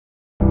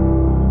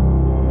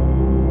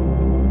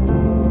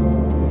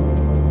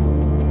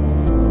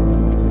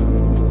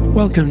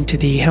Welcome to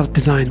the Health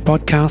Design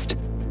Podcast.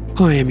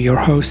 I am your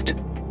host,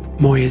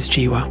 Moyes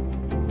Jiwa.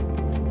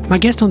 My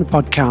guest on the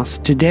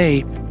podcast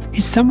today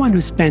is someone who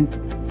spent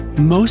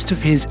most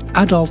of his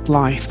adult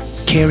life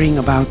caring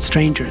about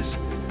strangers,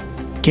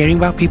 caring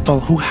about people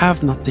who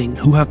have nothing,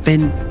 who have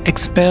been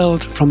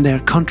expelled from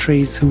their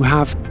countries, who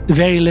have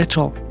very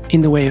little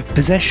in the way of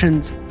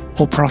possessions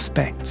or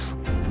prospects.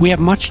 We have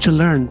much to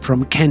learn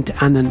from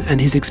Kent Annan and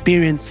his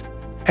experience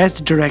as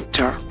the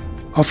Director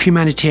of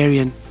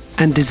Humanitarian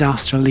and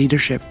Disaster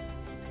Leadership.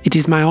 It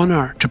is my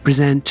honour to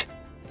present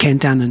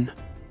Kent Annan.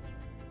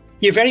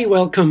 You're very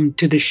welcome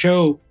to the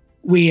show.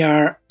 We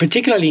are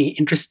particularly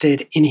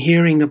interested in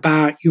hearing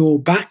about your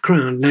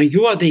background. Now,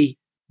 you are the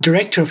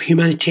Director of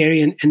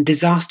Humanitarian and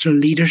Disaster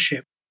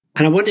Leadership,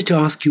 and I wanted to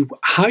ask you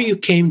how you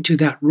came to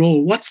that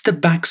role. What's the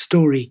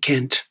backstory,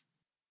 Kent?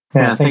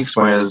 Yeah, thanks,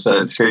 Moyes.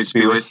 It's great to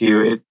be with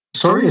you. The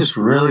story has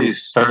really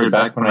started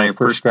back when I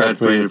first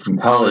graduated from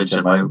college,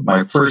 and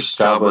my first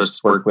job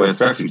was to work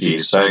with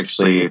refugees. So I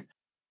actually,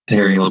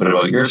 hearing a little bit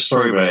about your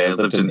story, but I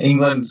lived in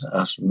England,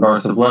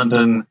 north of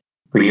London,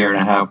 for a year and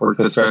a half, worked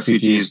with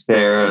refugees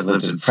there. I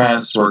lived in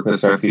France, worked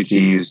with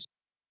refugees,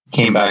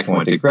 came back and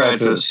went to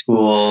graduate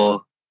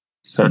school,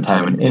 spent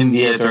time in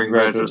India during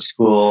graduate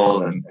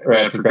school, and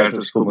right after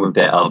graduate school moved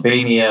to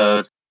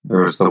Albania.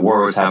 The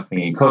war was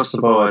happening in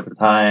Kosovo at the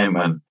time,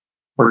 and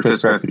worked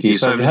with refugees.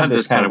 So I've had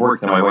this kind of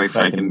work, and my wife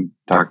and I can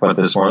talk about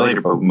this more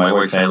later, but my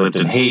wife and I lived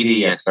in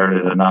Haiti. I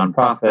started a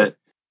nonprofit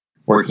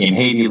working in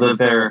Haiti, lived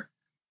there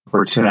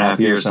for 2.5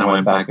 years, and I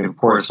went back and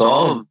forth. So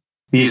all of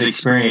these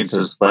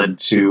experiences led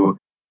to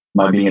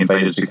my being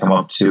invited to come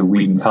up to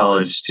Wheaton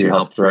College to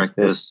help direct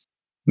this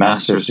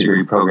master's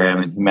degree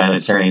program in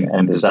humanitarian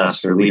and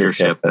disaster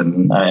leadership.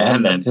 And I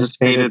hadn't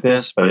anticipated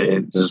this, but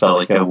it just felt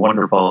like a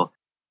wonderful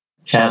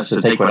chance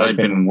to take what I'd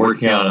been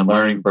working on and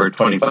learning for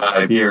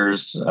 25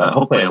 years.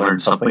 Hopefully I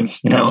learned something,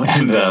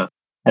 and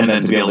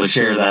then to be able to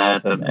share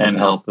that and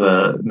help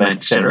the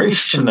next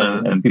generation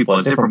and people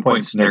at different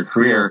points in their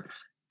career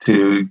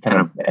to kind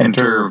of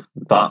enter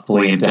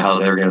thoughtfully into how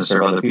they're going to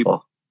serve other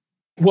people.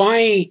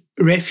 Why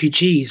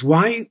refugees?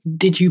 Why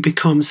did you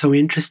become so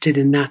interested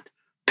in that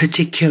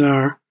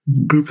particular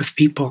group of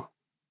people?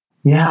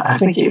 Yeah, I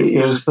think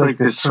it was like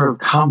this sort of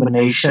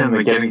combination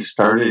of getting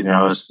started.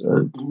 I was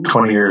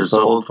 20 years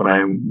old when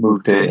I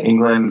moved to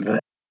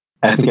England.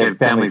 I think I had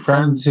family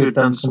friends who had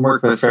done some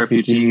work with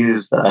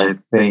refugees. I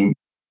think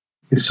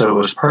so. It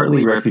was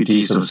partly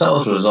refugees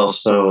themselves. It was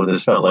also,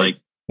 this felt like,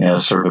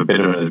 sort of a bit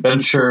of an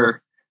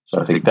adventure. So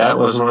I think that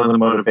was one of the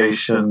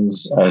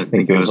motivations. I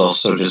think it was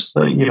also just,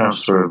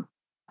 sort of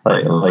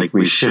like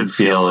we should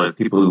feel that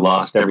people who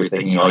lost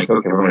everything, okay,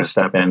 we're going to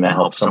step in to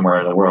help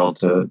somewhere in the world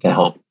to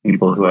help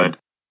people who had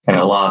kind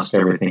of lost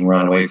everything,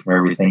 run away from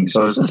everything.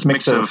 So it's this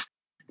mix of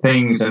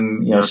things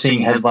and, seeing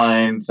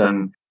headlines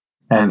and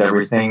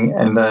everything.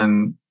 And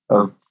then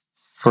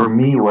for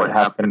me, what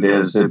happened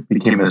is it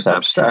became this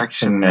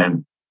abstraction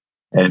and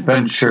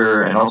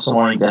adventure and also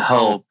wanting to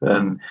help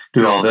and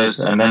do all this.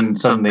 And then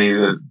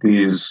suddenly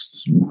these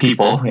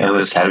people,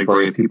 this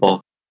category of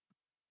people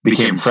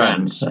became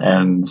friends.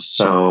 And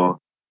so,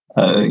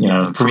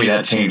 for me,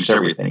 that changed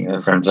everything.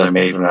 The friends I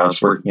made when I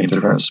was working in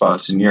different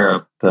spots in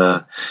Europe,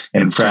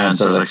 in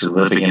France, I was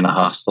actually living in a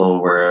hostel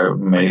where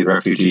many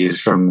refugees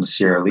from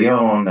Sierra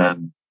Leone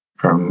and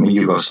from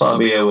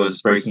Yugoslavia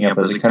was breaking up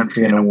as a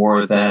country in a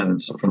war then,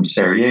 and so from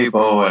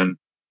Sarajevo.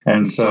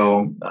 And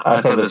so I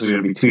thought this was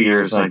going to be 2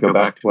 years, and I'd go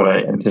back to what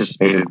I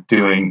anticipated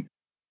doing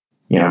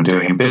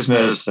in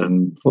business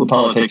and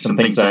politics and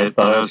things I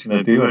thought I was going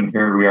to do. And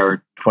here we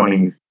are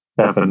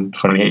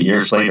 28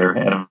 years later.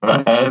 And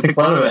I think a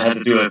lot of it had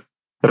to do with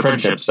the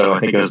friendships. So I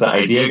think it was the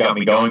idea got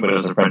me going, but it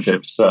was the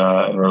friendships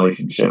and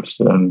relationships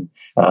and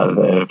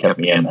that have kept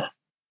me in.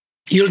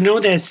 You'll know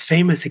this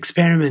famous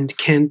experiment,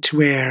 Kent,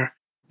 where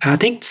I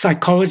think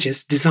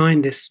psychologists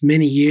designed this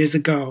many years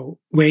ago,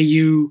 where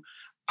you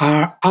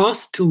are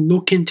asked to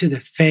look into the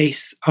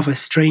face of a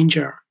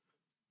stranger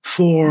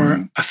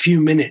for a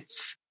few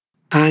minutes.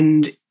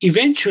 And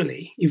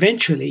eventually,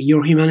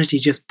 your humanity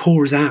just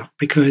pours out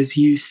because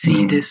you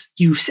see this,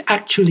 you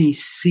actually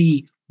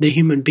see the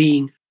human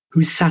being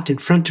who's sat in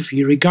front of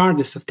you,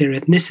 regardless of their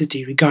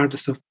ethnicity,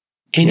 regardless of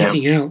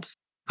anything else.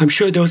 I'm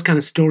sure those kind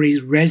of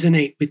stories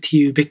resonate with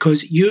you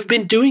because you've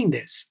been doing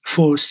this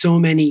for so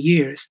many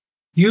years.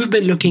 You've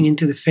been looking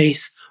into the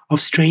face of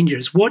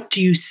strangers. What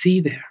do you see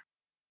there?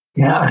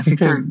 Yeah, I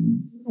think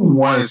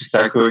one is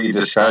exactly what you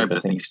described. I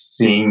think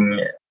seeing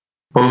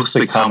both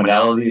the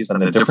commonalities and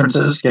the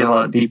differences get a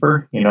lot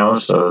deeper,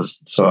 So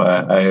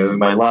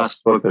my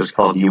last book was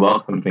called You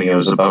Welcomed Me. It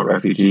was about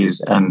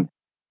refugees, and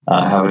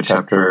I have a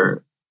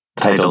chapter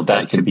titled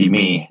That Could Be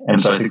Me.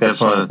 And so I think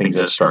that's one of the things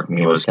that struck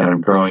me was kind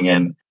of growing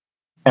in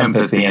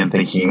empathy and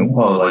thinking,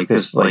 well, like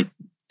this, like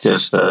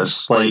just a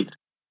slight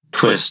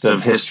twist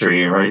of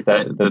history, right?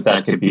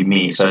 That could be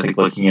me. So I think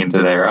looking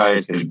into their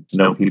eyes, getting to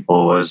know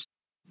people was,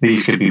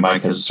 these could be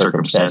my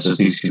circumstances.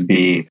 These could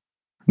be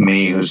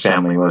me, whose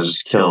family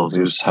was killed,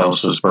 whose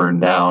house was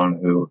burned down,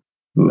 who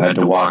had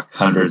to walk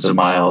hundreds of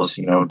miles,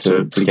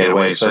 to get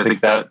away. So I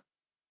think that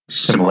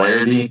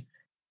similarity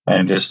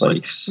and just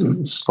like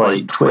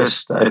slight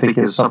twist, I think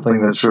is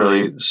something that's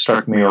really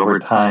struck me over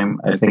time.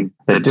 I think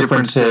the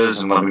differences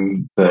and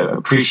loving to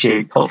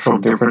appreciate cultural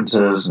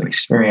differences and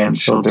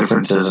experiential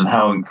differences and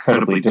how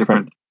incredibly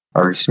different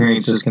our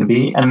experiences can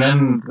be. And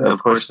then,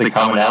 of course, the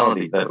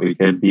commonality that we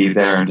could be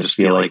there and just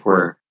feel like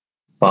we're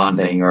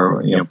bonding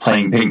or,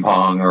 playing ping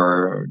pong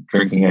or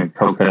drinking a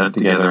coconut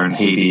together in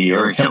Haiti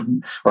or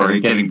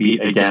getting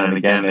beat again and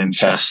again in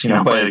chess,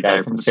 by a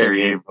guy from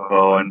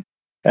Sarajevo.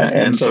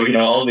 And so,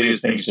 all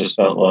these things just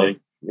felt like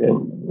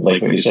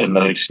what you said in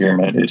that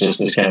experiment, it's just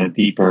this kind of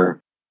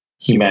deeper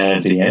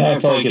humanity. And I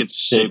felt like it's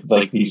shaped,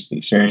 like these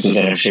experiences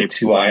that have shaped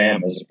who I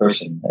am as a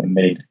person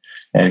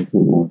and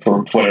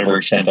for whatever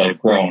extent I've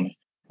grown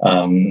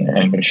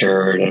and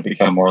matured and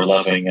become more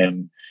loving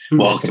and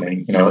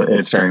welcoming.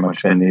 It's very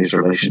much been these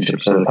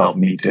relationships that have helped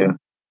me to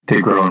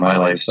grow in my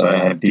life. So I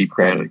have deep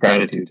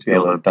gratitude to be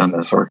able to have done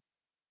this work.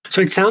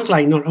 So it sounds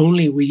like not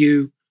only were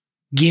you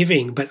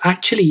giving, but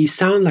actually you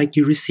sound like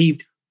you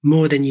received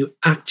more than you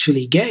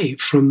actually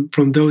gave from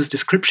those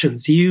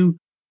descriptions. You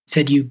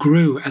said you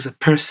grew as a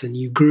person,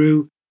 you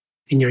grew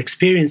and your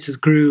experiences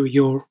grew,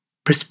 your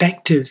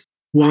perspectives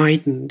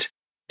widened.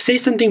 Say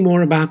something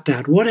more about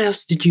that. What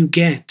else did you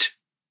get?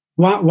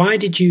 Why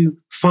have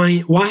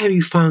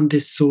you found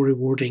this so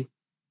rewarding?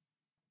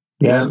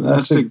 Yeah,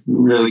 that's a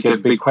really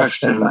good big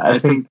question. I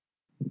think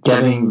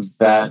getting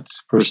that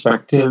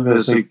perspective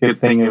is a good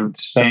thing of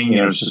saying,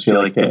 just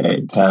feel like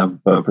to have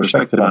a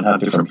perspective on how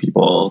different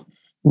people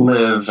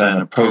live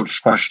and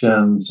approach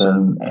questions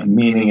and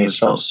meaning has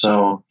felt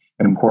so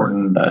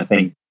important. I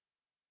think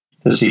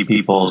to see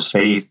people's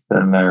faith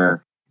and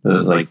their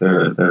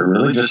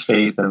religious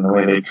faith and the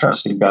way they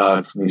trust in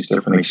God from these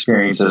different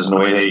experiences and the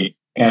way they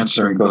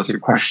answer and go through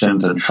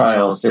questions and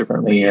trials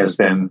differently has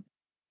been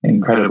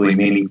incredibly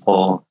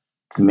meaningful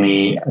to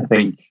me. I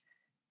think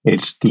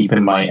it's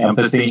deepened my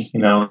empathy,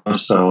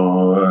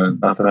 so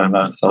not that I'm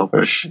not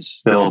selfish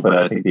still, but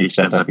I think the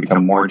extent I've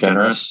become more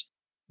generous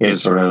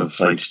is sort of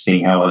like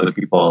seeing how other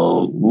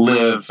people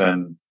live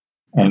and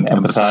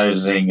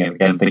empathizing and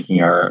again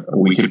thinking our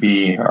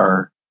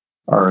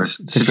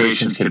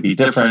situations could be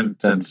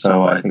different. And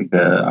so I think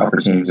the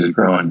opportunity to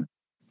grow in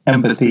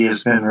empathy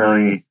has been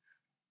really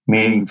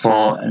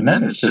meaningful. And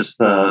then it's just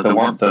the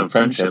warmth of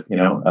friendship,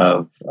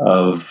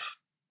 of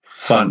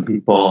fun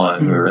people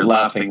and we were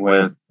laughing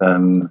with.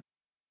 And,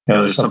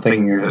 there's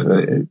something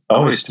that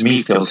always to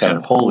me feels kind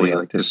of holy,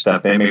 like to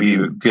step in. Maybe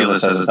you feel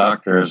this as a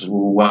doctor as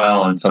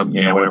well, and some,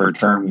 whatever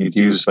term you'd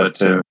use, but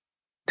to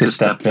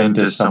step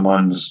into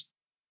someone's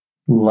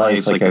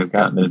life like I've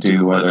gotten to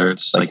do, whether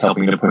it's like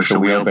helping to push a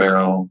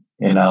wheelbarrow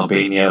in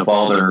Albania of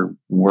all their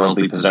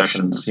worldly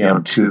possessions,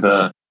 to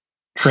the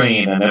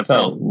train. And it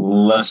felt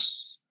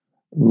less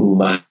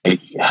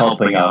like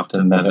helping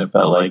often than it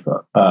felt like,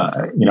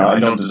 I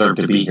don't deserve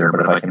to be here,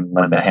 but if I can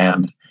lend a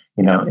hand,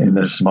 in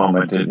this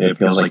moment, it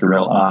feels like a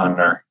real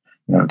honor,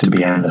 to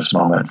be in this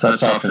moment. So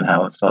that's often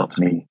how it felt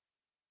to me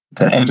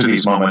to enter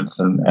these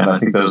moments. And I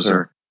think those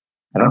are,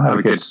 I don't have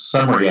a good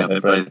summary of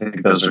it, but I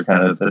think those are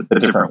kind of the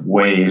different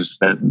ways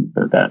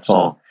that's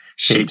all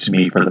shaped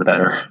me for the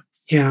better.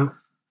 Yeah.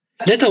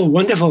 There's a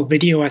wonderful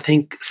video, I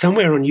think,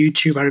 somewhere on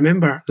YouTube. I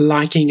remember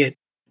liking it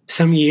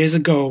some years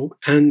ago,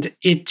 and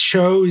it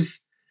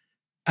shows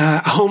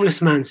a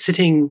homeless man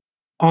sitting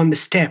on the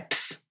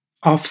steps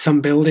of some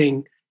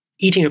building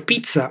eating a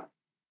pizza.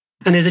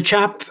 And there's a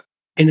chap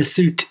in a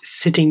suit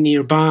sitting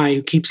nearby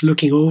who keeps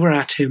looking over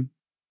at him.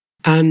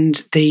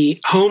 And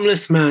the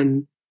homeless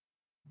man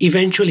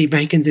eventually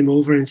beckons him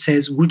over and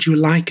says,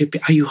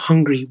 are you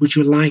hungry? Would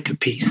you like a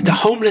piece? The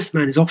homeless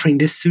man is offering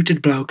this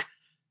suited bloke a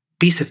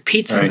piece of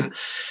pizza. Right.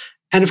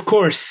 And of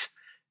course,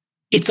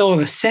 it's all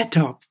a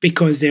setup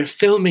because they're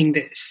filming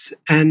this.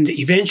 And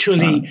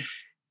eventually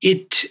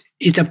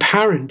it's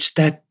apparent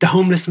that the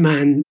homeless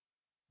man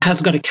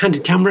has got a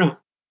candid camera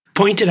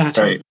pointed at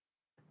him.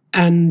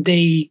 And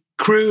the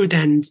crew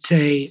then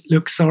say,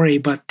 look, sorry,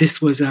 but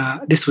this was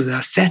a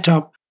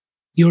setup.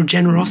 Your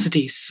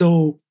generosity is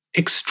so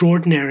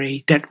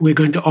extraordinary that we're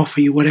going to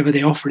offer you whatever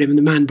they offered him. And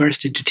the man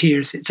burst into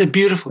tears. It's a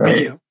beautiful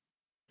video.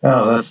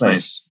 Oh, that's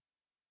nice.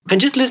 And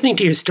just listening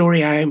to your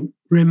story, I'm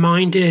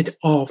reminded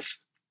of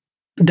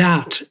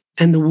that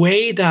and the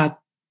way that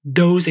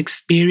those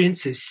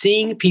experiences,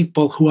 seeing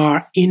people who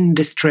are in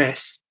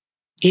distress,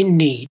 in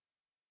need,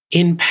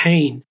 in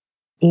pain,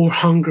 or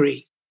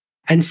hungry,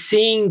 and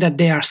seeing that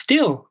they are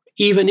still,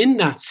 even in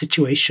that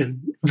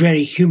situation,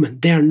 very human.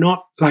 They are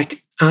not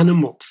like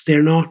animals.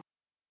 They're not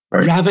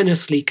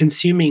ravenously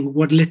consuming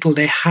what little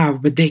they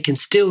have, but they can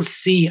still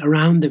see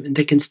around them and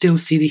they can still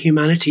see the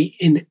humanity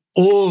in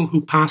all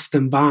who pass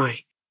them by.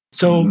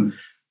 So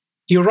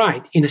you're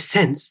right. In a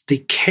sense, the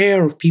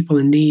care of people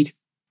in need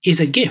is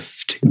a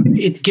gift.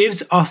 It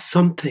gives us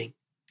something.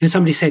 And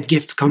somebody said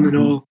gifts come in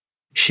all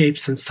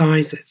shapes and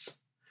sizes.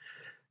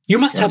 You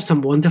must have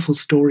some wonderful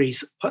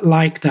stories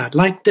like that,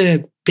 like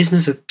the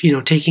business of,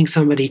 taking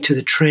somebody to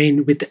the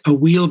train with a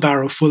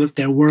wheelbarrow full of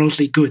their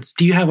worldly goods.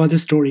 Do you have other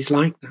stories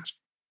like that?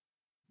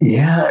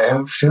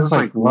 Yeah, it feels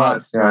like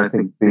lots. I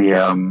think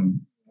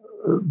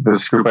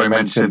this group I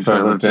mentioned, who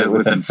I lived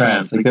with in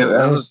France, like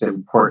that was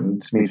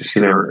important to me to see.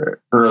 They were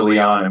early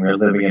on, and we were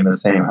living in the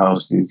same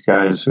house. These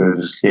guys who had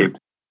escaped,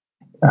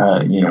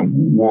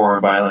 war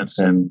and violence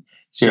in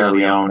Sierra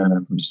Leone, and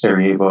then from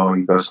Sarajevo,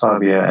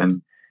 Yugoslavia,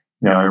 and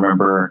I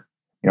remember,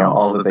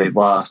 all that they'd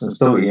lost, and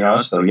still, I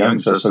was still young,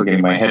 so I was still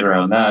getting my head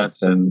around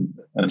that, and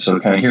so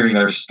kind of hearing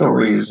their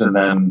stories, and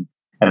then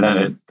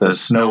the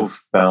snow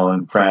fell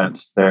in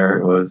France. There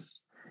it was,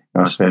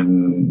 it's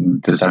been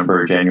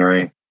December,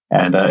 January.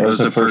 And it was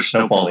the first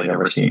snowfall they'd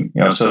ever seen.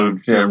 So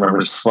I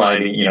remember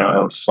sliding,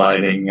 out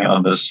sliding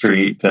on the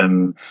street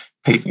and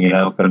picking it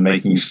up and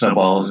making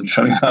snowballs and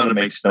showing how to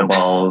make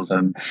snowballs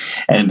and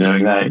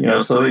doing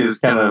that. So these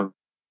kind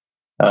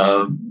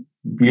of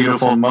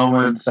beautiful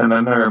moments. And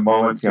then there are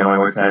moments, my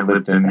wife and I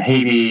lived in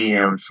Haiti,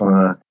 which is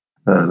one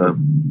of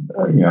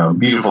the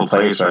beautiful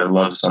place I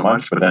love so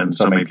much, but then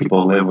so many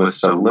people live with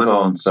so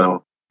little. And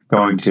so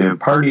going to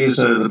parties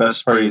are the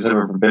best parties I've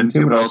ever been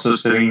to, but also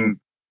sitting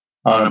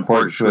on a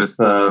porch with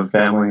a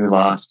family who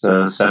lost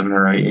a 7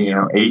 or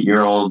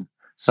 8-year-old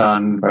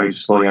son, probably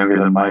just a little younger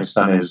than my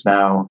son is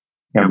now,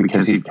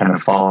 because he'd kind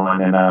of fallen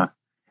in a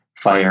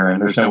fire,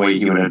 and there's no way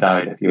he would have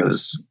died if he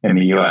was in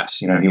the U.S.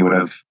 He would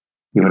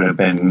have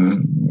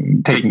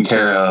been taken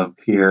care of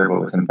here,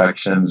 but with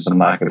infections and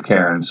lack of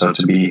care. And so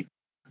to be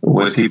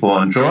with people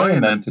in joy,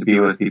 and then to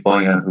be with people,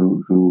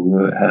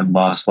 who had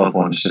lost loved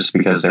ones just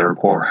because they were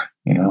poor,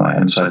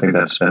 and so I think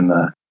that's been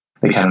the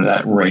kind of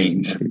that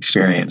range of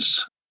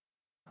experience.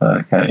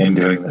 Kind of in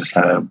doing this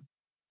kind of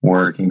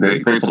work, and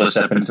grateful to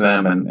step into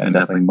them, and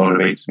definitely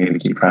motivates me to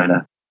keep trying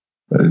to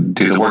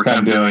do the work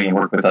I'm doing and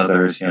work with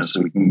others,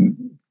 so we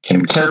can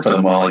care for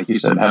them all, like you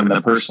said, having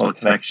the personal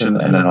connection,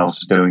 and then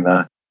also doing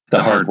the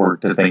hard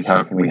work to think,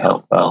 how can we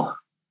help well?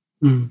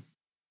 In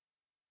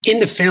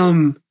the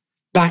film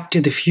Back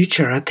to the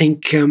Future, I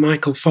think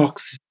Michael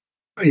Fox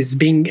is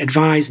being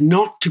advised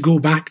not to go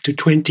back to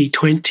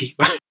 2020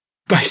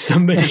 by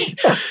somebody.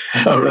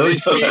 Oh, really?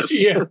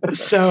 Yeah.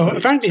 So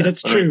apparently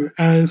that's true.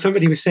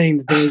 Somebody was saying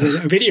that there was a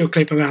video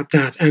clip about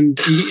that. And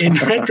in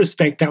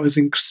retrospect, that was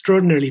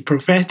extraordinarily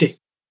prophetic.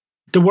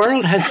 The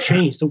world has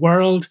changed. The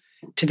world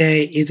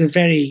today is a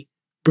very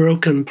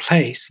broken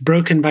place,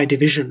 broken by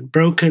division,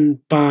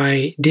 broken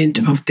by dint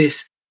of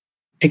this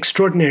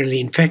extraordinarily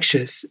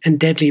infectious and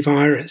deadly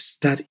virus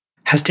that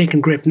has taken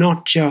grip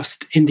not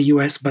just in the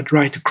US, but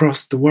right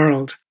across the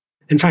world.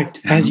 In fact,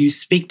 as you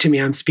speak to me,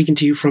 I'm speaking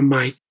to you from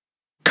my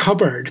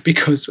cupboard,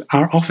 because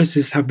our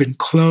offices have been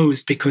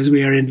closed because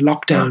we are in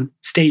lockdown,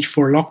 stage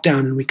 4 lockdown,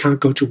 and we can't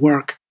go to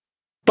work.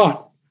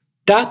 But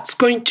that's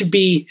going to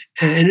be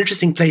an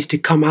interesting place to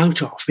come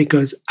out of,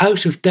 because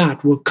out of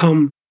that will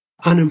come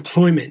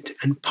unemployment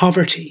and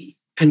poverty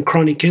and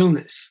chronic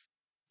illness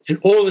and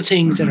all the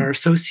things that are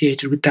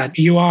associated with that.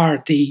 You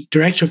are the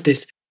director of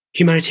this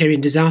Humanitarian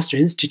Disaster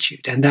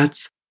Institute, and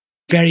that's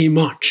very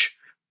much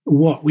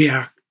what we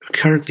are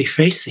currently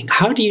facing.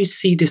 How do you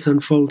see this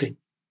unfolding?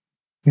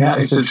 Yeah,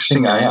 it's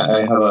interesting. I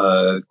have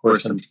a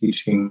course I'm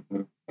teaching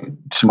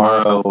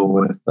tomorrow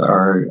with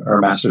our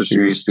master's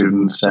degree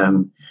students,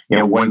 and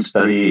one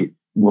study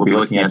we'll be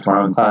looking at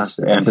tomorrow in class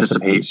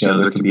anticipates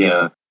there could be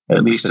at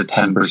least a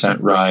 10%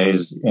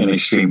 rise in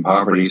extreme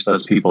poverty. So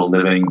that's people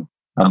living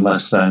on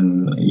less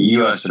than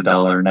US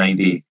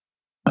 $1.90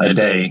 a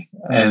day,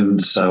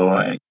 and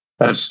so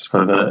that's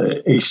for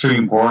the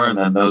extreme poor, and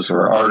then those who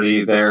are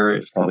already there,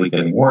 it's probably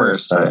getting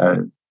worse. I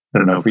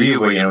don't know for you,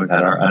 but we've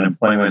had our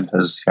unemployment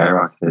has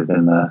skyrocketed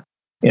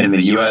in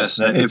the U.S.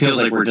 And it feels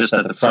like we're just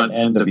at the front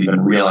end of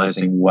even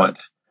realizing what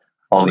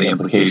all the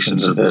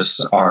implications of this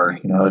are.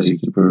 As you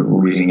keep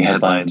reading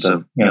headlines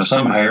of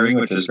some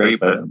hiring, which is great,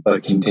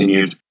 but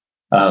continued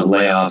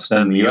layoffs.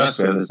 Then in the U.S.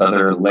 we have this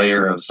other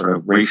layer of sort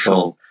of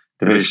racial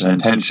division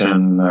and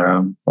tension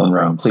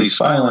around police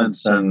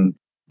violence and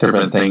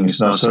different things.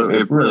 So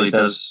it really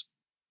does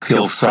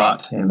feel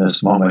fraught in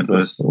this moment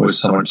with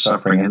so much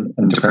suffering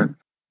and different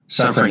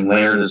suffering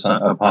layered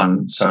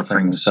upon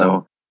suffering.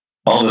 So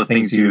all the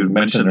things you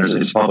mentioned,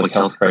 it's a public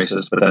health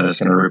crisis, but then it's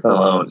going to ripple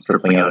out. It's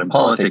rippling out in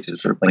politics.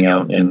 It's rippling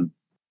out in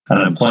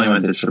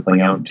unemployment. It's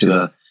rippling out to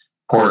the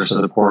poorest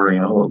of the poor.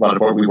 A lot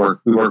of what we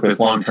work with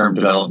long-term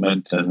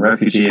development and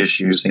refugee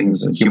issues,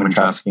 things and human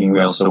trafficking. We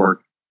also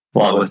work a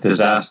lot with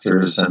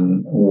disasters,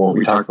 and what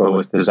we talk about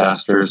with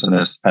disasters and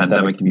this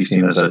pandemic can be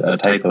seen as a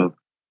type of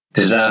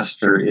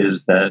disaster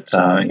is that,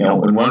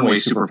 in one way,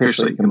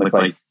 superficially, it can look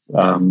like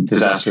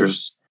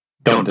disasters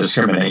don't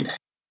discriminate.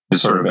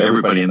 It's sort of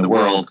everybody in the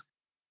world,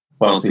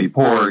 wealthy,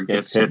 poor,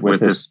 gets hit with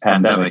this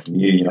pandemic.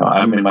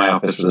 I'm in my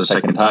office for the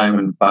second time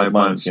in 5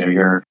 months.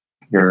 You're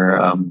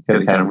kind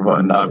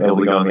of not able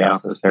to go in the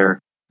office there.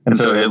 And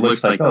so it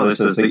looks like, this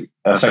is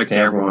affecting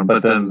everyone.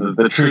 But then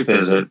the truth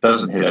is it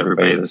doesn't hit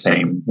everybody the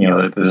same.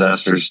 The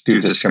disasters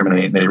do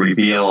discriminate, and they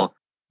reveal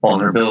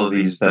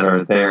vulnerabilities that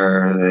are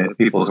there. The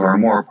people who are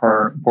more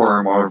poor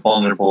are more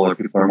vulnerable, or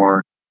people who are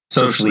more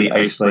socially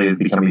isolated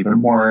become even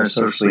more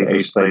socially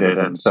isolated.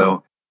 And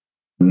so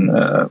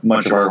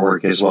much of our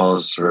work, as well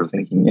as sort of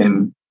thinking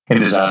in in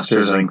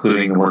disasters, and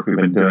including the work we've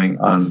been doing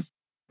on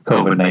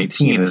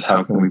COVID-19, is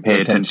how can we pay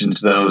attention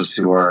to those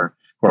who are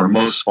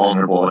most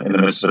vulnerable in the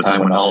midst of a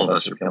time when all of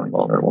us are feeling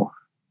vulnerable.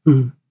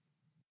 Mm.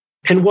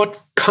 And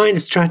what kind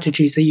of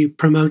strategies are you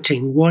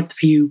promoting? What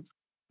are you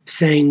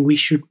saying we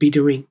should be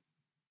doing?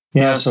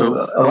 Yeah, so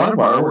a lot of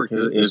our work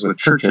is with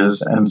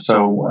churches. And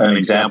so an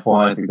example,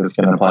 I think this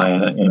can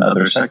apply in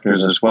other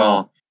sectors as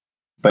well.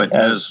 But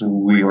as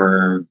we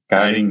were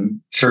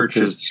guiding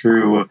churches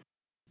through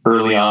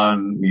early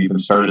on, we even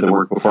started the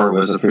work before it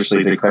was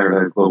officially declared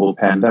a global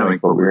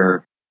pandemic, but we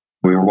were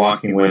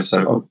walking with,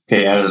 so,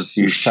 okay, as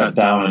you shut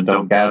down and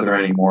don't gather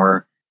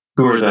anymore,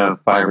 who are the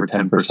 5 or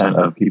 10%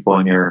 of people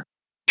in your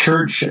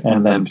church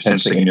and then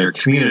potentially in your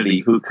community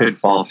who could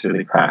fall through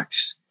the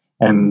cracks?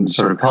 And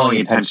sort of calling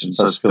attention.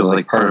 So it feels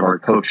like part of our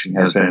coaching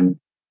has been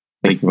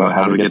thinking about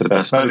how do we get the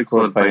best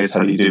medical advice?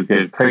 How do you do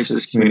good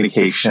crisis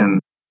communication?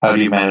 How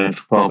do you manage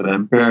well? But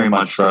then very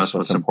much for us,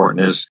 what's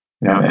important is,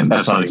 and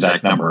that's not an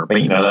exact number, but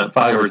that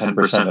 5 or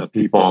 10% of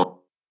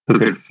people who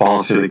could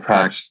fall through the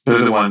cracks, they're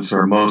the ones who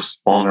are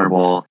most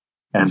vulnerable.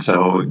 And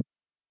so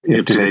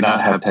do they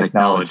not have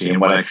technology,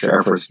 and what extra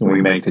efforts can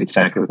we make to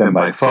connect with them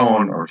by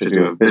phone or to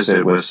do a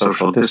visit with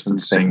social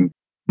distancing?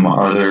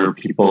 Are there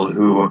people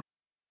who,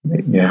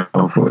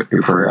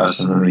 for us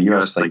in the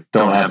U.S.,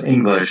 don't have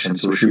English, and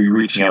so we should be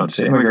reaching out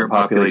to immigrant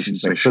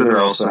populations to make sure they're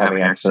also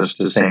having access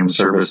to the same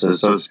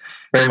services. So it's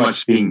very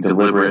much being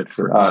deliberate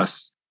for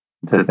us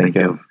to think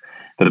of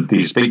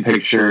these big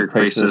picture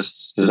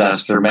crisis,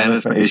 disaster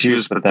management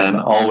issues, but then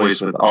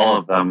always with all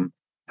of them,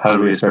 how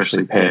do we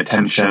especially pay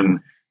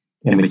attention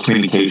in the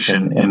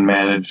communication, in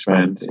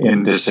management,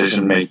 in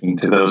decision making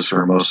to those who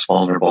are most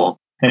vulnerable?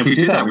 And if we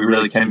do that, we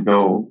really can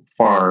go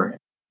far.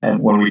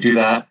 And when we do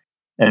that,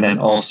 and then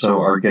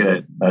also are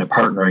good at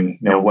partnering,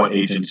 what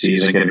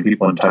agencies are getting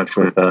people in touch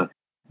with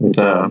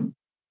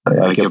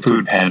like a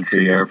food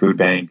pantry or a food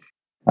bank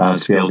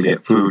to be able to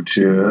get food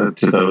to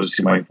those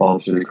who might fall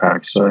through the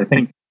cracks. So I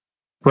think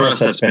for us,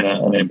 that's been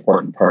an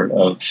important part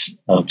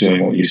of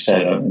doing what you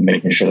said, and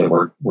making sure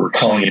that we're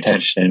calling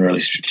attention in really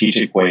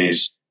strategic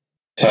ways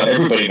to how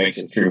everybody makes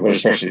it through, but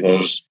especially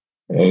those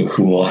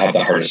who will have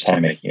the hardest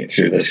time making it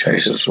through this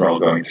crisis we're all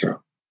going through.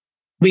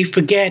 We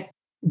forget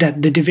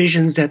that the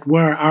divisions that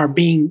are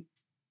being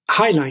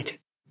highlighted,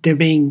 they're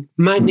being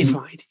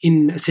magnified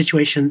in a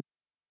situation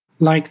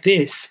like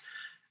this.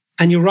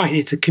 And you're right,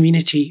 it's a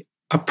community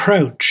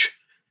approach.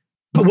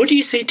 But what do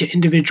you say to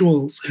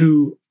individuals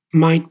who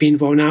might be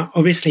involved? Now,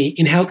 obviously,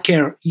 in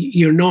healthcare,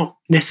 you're not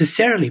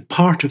necessarily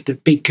part of the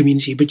big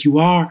community, but you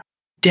are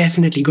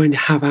definitely going to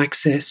have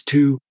access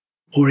to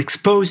or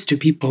exposed to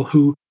people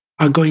who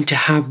are going to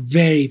have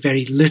very,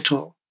 very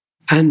little.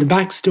 And the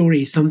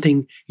backstory is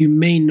something you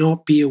may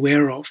not be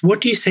aware of.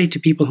 What do you say to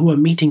people who are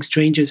meeting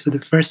strangers for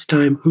the first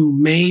time who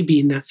may be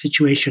in that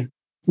situation?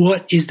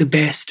 What is the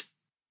best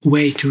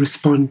way to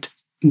respond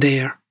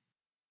there?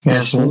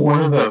 Yeah, so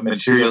one of the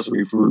materials that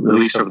we've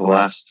released over the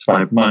last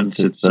 5 months,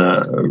 it's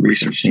a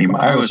research team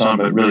I was on,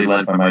 but really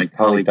led by my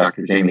colleague,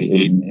 Dr. Jamie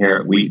Aiden here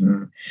at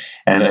Wheaton,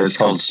 and it's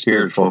called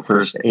Spiritual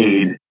First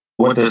Aid.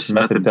 What this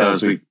method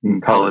does, we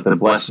can call it the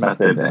BLESS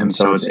method. And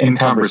so it's in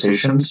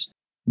conversations,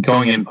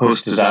 going in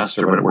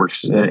post-disaster, but it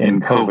works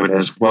in COVID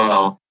as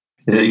well,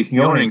 is that you can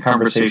go in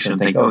conversation and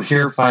think,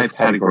 here are 5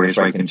 categories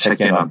where I can check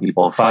in on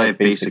people, 5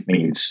 basic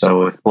needs.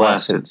 So with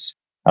BLESS, it's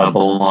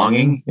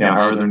belonging,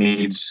 how are their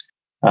needs?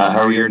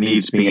 How are your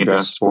needs being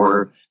addressed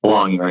for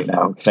belonging right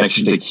now?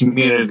 Connection to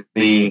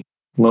community,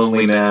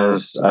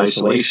 loneliness,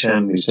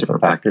 isolation, these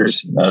different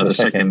factors. The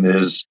second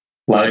is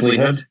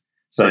livelihood.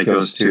 So that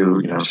goes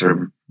to, sort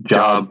of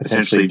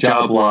potentially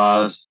job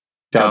loss,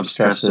 job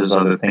stresses,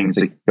 other things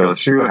that go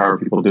through. How are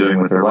people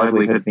doing with their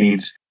livelihood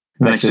needs?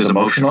 Next is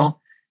emotional.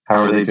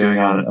 How are they doing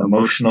on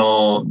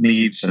emotional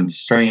needs and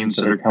strains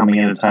that are coming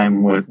in a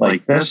time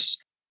like this?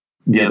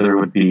 The other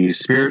would be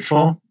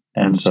spiritual.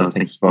 And so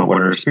thinking about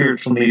what are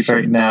spiritual needs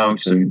right now.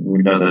 So we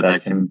know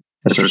that can,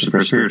 especially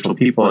for spiritual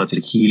people, it's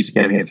a key to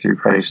getting it through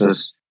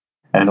crisis.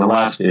 And the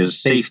last is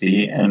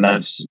safety. And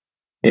that's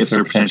if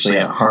they're potentially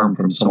at harm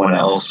from someone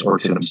else or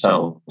to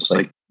themselves,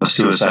 like a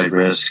suicide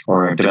risk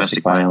or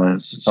domestic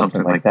violence,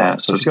 something like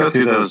that. So to go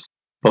through those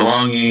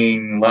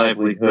belonging,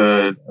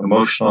 livelihood,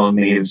 emotional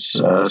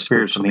needs,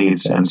 spiritual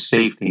needs, and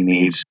safety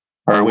needs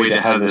are a way to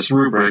have this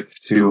rubric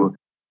to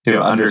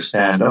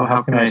understand,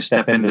 how can I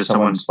step into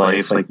someone's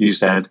life, like you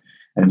said,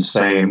 and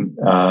say,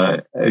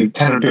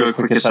 kind of do a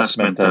quick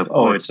assessment of,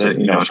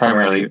 it's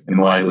primarily in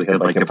livelihood,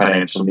 like a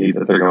financial need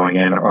that they're going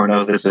in, or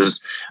no, this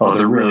is,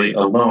 they're really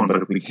alone,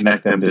 but if we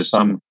connect them to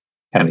some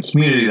kind of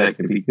community that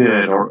could be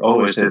good,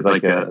 or, is it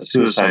like a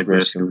suicide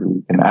risk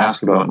we can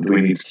ask about, and do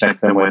we need to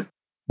connect them with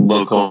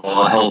local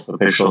health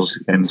officials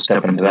who can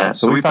step into that?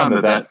 So we found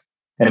that,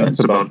 and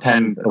it's about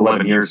 10,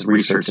 11 years of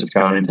research that's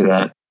gone into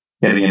that.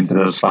 Getting into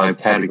those 5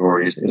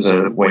 categories is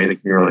a way that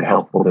can be really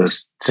helpful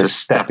to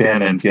step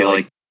in and feel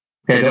like,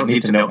 okay, I don't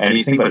need to know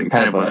anything, but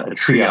kind of a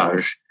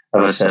triage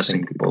of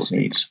assessing people's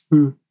needs.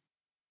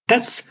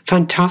 That's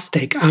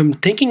fantastic. I'm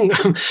thinking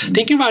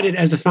about it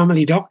as a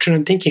family doctor.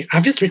 I'm thinking,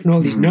 I've just written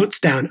all these notes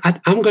down.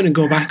 I'm going to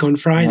go back on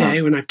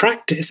Friday when I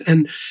practice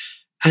and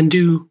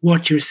do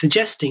what you're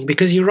suggesting,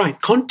 because you're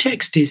right.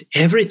 Context is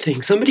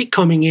everything. Somebody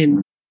coming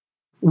in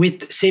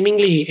with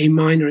seemingly a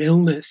minor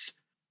illness,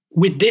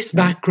 with this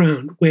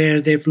background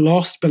where they've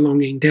lost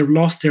belonging, they've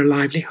lost their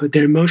livelihood,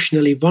 they're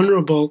emotionally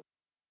vulnerable,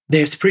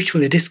 they're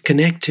spiritually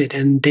disconnected,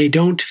 and they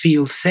don't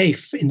feel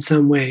safe in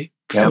some way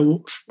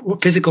for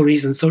physical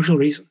reasons, social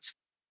reasons.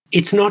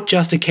 It's not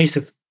just a case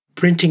of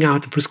printing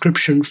out a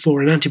prescription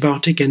for an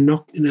antibiotic and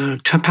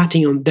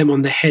patting them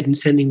on the head and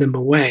sending them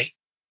away,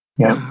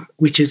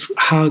 which is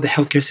how the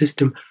healthcare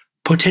system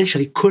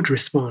potentially could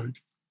respond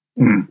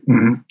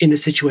in a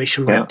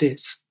situation like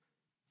this.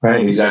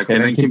 Right, exactly.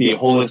 And it can be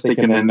holistic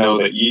and then know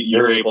that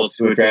you're able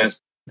to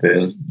address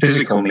the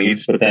physical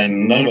needs, but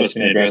then none of us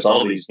can address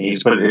all these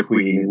needs. But if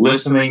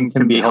listening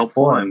can be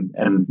helpful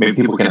and maybe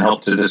people can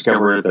help to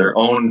discover their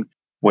own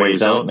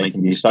ways out and they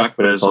can be stuck,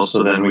 but it's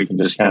also then we can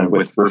just kind of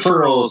with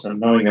referrals and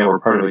knowing that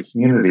we're part of a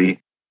community,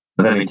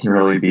 then it can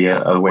really be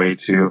a way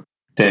to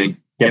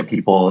get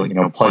people,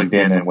 plugged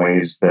in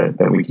ways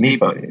that we can need.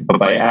 But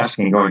by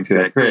asking and going through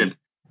that grid,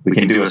 we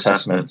can do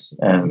assessments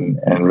and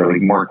really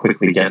more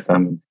quickly get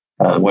them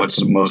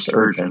what's most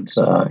urgent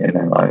in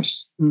their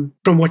lives.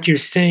 From what you're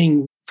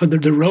saying, for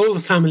the role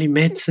of family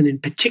medicine in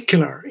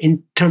particular,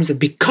 in terms of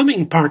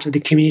becoming part of the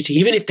community,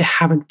 even if they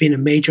haven't been a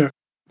major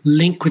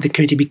link with the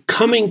community,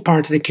 becoming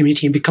part of the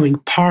community and becoming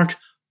part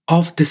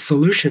of the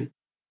solution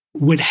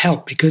would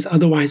help, because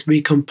otherwise we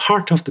become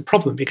part of the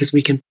problem, because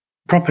we can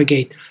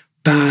propagate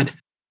bad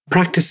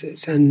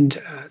practices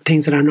and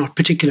things that are not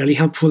particularly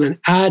helpful and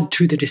add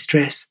to the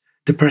distress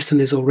the person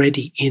is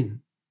already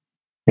in.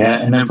 Yeah,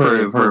 and then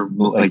for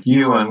like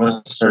you and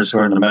listeners who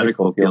are in the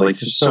medical field,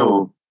 it's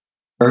so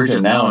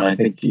urgent now, and I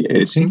think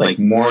it seems like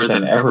more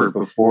than ever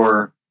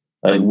before,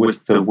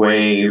 with the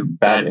way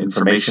bad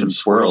information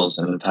swirls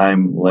in a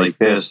time like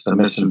this, the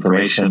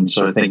misinformation.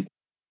 So I think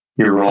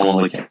your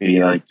role can be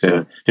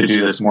to do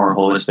this more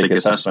holistic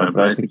assessment,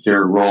 but I think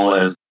your role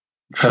as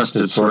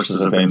trusted sources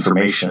of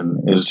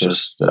information is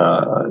just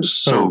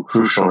so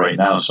crucial right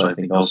now. So I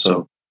think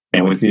also,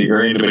 and with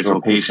your individual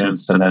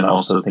patients, and then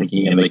also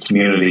thinking in the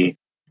community,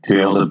 to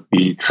be able to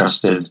be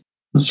trusted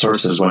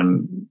sources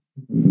when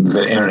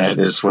the internet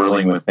is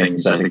swirling with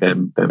things, I think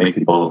that make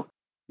people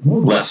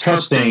less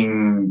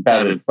trusting,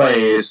 bad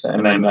advice,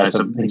 and then I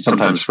think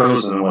sometimes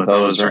frozen with,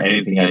 is there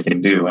anything I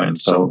can do? And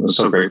so I'm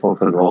so grateful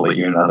for the role that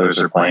you and others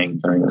are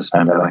playing during this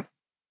pandemic.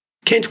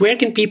 Kent, where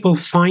can people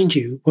find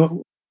you?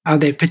 Are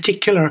there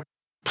particular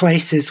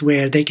places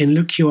where they can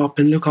look you up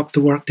and look up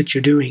the work that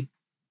you're doing?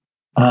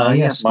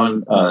 Yes,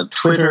 I'm on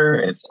Twitter.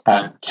 It's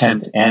at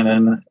Kent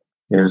Annan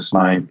is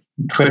my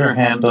Twitter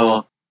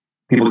handle.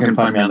 People can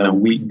find me on the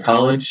Wheaton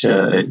College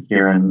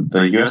here in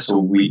the U.S. So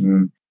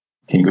Wheaton,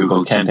 can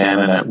Google Kent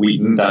Annan at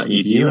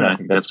wheaton.edu, and I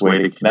think that's a way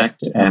to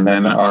connect. And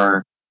then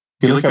if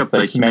you look up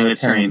the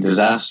Humanitarian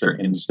Disaster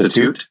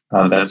Institute,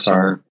 that's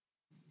our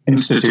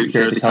institute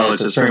here at the college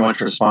that's very much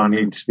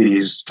responding to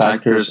these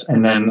factors.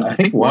 And then I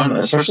think one,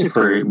 especially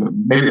for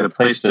maybe the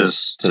place to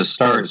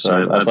start, so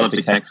I'd love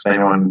to connect with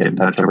anyone, get in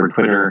touch over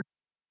Twitter,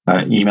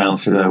 email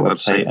through the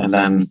website. And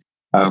then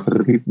for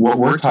the people, what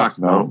we're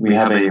talking about, we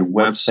have a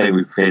website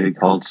we've created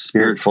called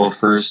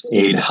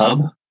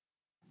spiritualfirstaidhub.com.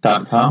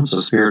 So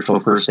spiritual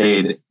first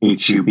aid,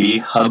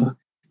 hub.com.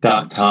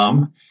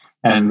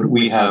 And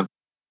we have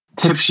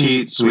tip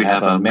sheets. We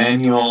have a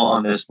manual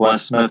on this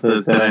blessed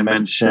method that I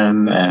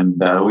mentioned,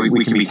 and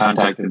we can be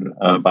contacted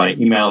by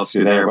email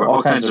through there. But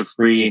all kinds of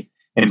free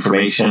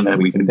information that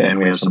we can. And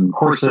we have some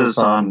courses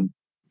on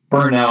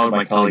burnout.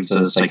 My colleague's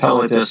a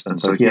psychologist,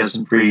 and so he has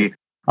some free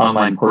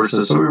online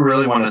courses. So we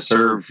really want to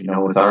serve,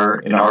 with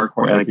in our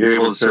corner. You're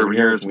able to serve in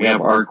yours, and we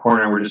have our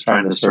corner. We're just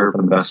trying to serve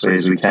in the best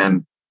ways we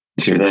can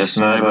through this.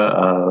 And I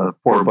have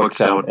 4 books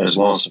out as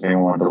well. So if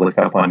anyone wanted to look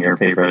up on your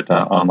favorite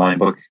online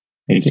book.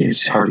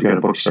 It's hard to go to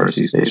bookstores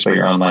these days, but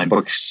your online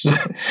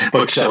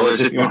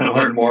booksellers, if you want to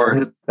learn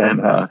more, then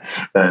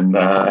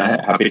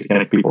happy to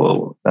connect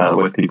people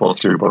with people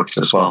through books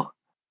as well.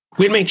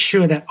 We'll make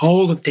sure that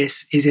all of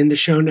this is in the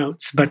show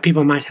notes, but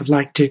people might have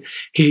liked to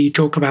hear you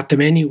talk about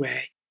them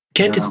anyway.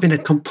 Kent, It's been a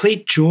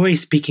complete joy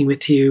speaking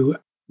with you.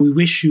 We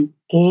wish you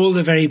all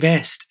the very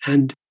best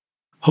and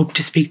hope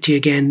to speak to you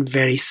again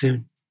very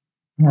soon.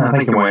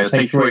 Thank you, Moyes.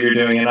 Thank you for what you're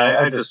doing. And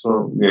I just,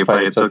 if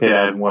it's okay to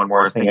add one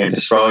more thing,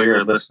 for all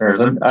your listeners,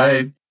 and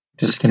I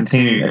just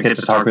continue, I get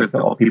to talk with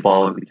all people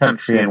all over the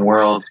country and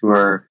world who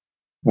are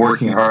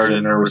working hard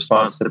in a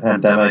response to the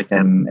pandemic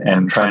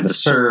and trying to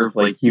serve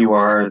like you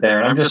are there.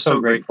 And I'm just so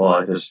grateful.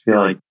 I just feel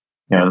like,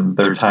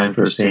 there are times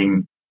we're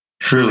seeing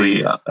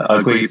truly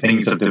ugly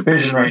things of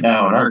division right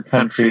now in our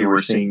country. We're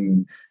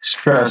seeing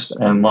stress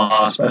and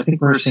loss. But I think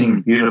we're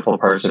seeing beautiful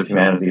parts of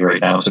humanity right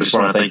now. So I just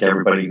want to thank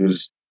everybody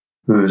who's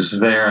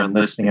there and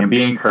listening, and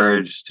be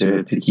encouraged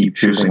to keep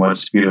choosing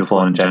what's beautiful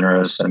and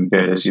generous and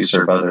good as you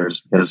serve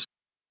others, because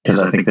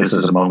I think this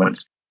is a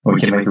moment We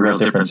can make a real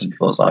difference in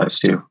people's lives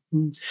too.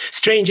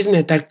 Strange, isn't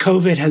it, that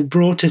COVID has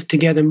brought us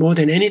together more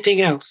than anything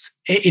else?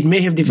 It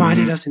may have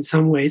divided us in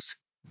some ways,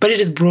 but it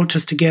has brought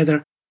us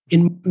together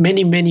in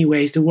many, many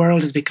ways. The world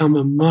has become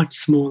a much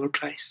smaller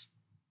place.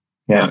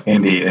 Yeah,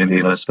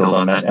 indeed. Let's build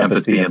on that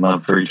empathy and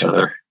love for each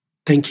other.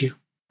 Thank you.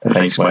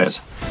 Thanks,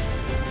 Wes.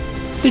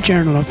 The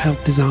Journal of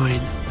Health Design.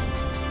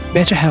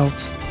 Better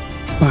health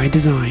by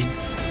design.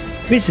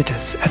 Visit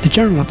us at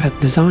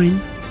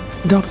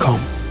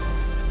thejournalofhealthdesign.com.